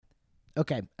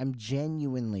Okay, I'm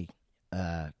genuinely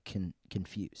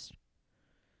confused.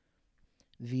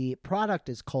 The product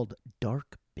is called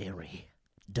Dark Berry.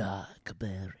 Dark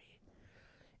Berry.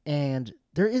 And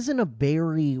there isn't a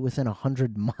berry within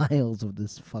 100 miles of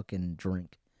this fucking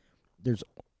drink. There's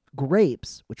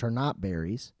grapes, which are not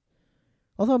berries.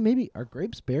 Although maybe, are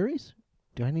grapes berries?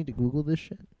 Do I need to Google this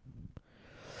shit?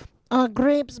 Are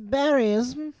grapes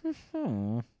berries?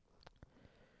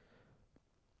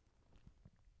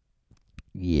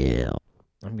 Yeah.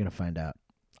 I'm going to find out.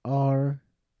 Are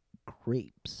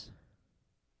grapes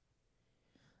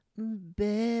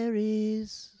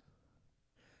berries?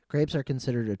 Grapes are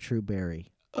considered a true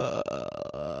berry.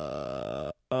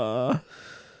 Okay.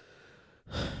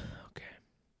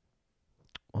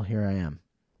 Well, here I am.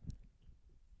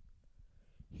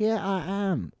 Here I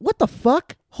am. What the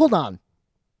fuck? Hold on.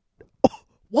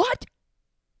 What?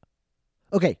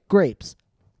 Okay, grapes,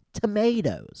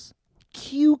 tomatoes,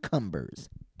 cucumbers,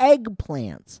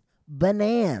 eggplants,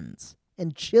 bananas,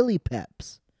 and chili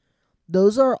peps.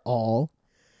 Those are all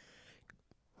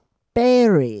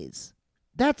berries.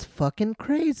 That's fucking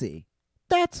crazy.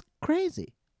 That's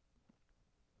crazy.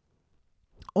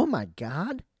 Oh my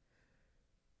God.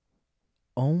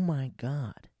 Oh my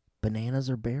God. Bananas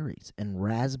are berries and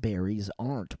raspberries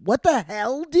aren't. What the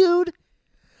hell, dude?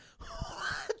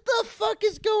 What the fuck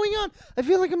is going on? I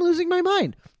feel like I'm losing my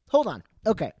mind. Hold on.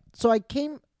 Okay. So I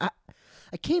came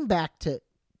back to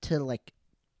like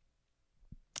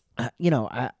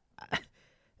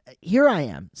here I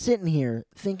am sitting here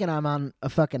thinking I'm on a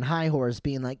fucking high horse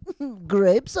being like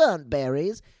grapes aren't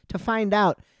berries, to find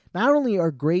out not only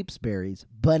are grapes berries,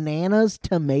 bananas,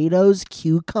 tomatoes,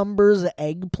 cucumbers,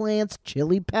 eggplants,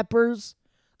 chili peppers,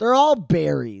 they're all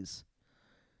berries.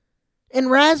 And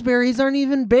raspberries aren't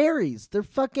even berries. They're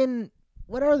fucking,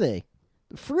 what are they?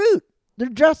 Fruit. They're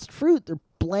just fruit. They're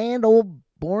bland old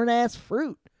boring ass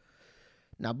fruit.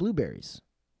 Now blueberries.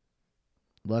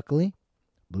 Luckily,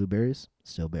 blueberries,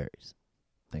 still berries.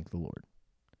 Thank the Lord.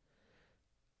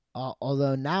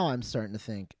 Although now I'm starting to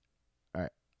think, all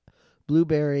right,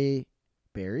 blueberry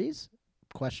berries?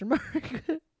 Question mark.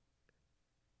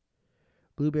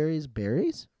 Blueberries,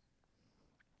 berries?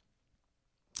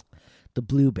 The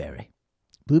blueberry.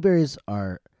 Blueberries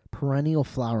are perennial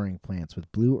flowering plants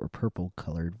with blue or purple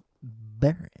colored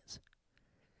berries.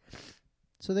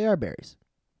 So they are berries.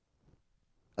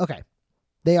 Okay.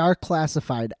 They are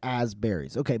classified as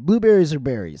berries. Okay, blueberries are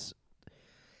berries.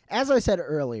 As I said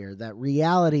earlier, that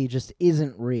reality just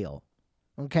isn't real.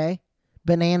 Okay?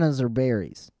 Bananas are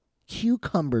berries.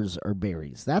 Cucumbers are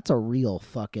berries. That's a real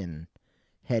fucking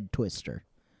head twister.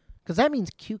 Because that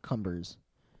means cucumbers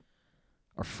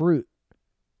are fruit.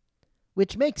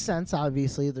 Which makes sense,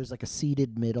 obviously. There's like a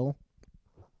seeded middle.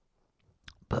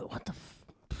 But what the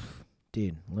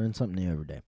dude, learn something new every day.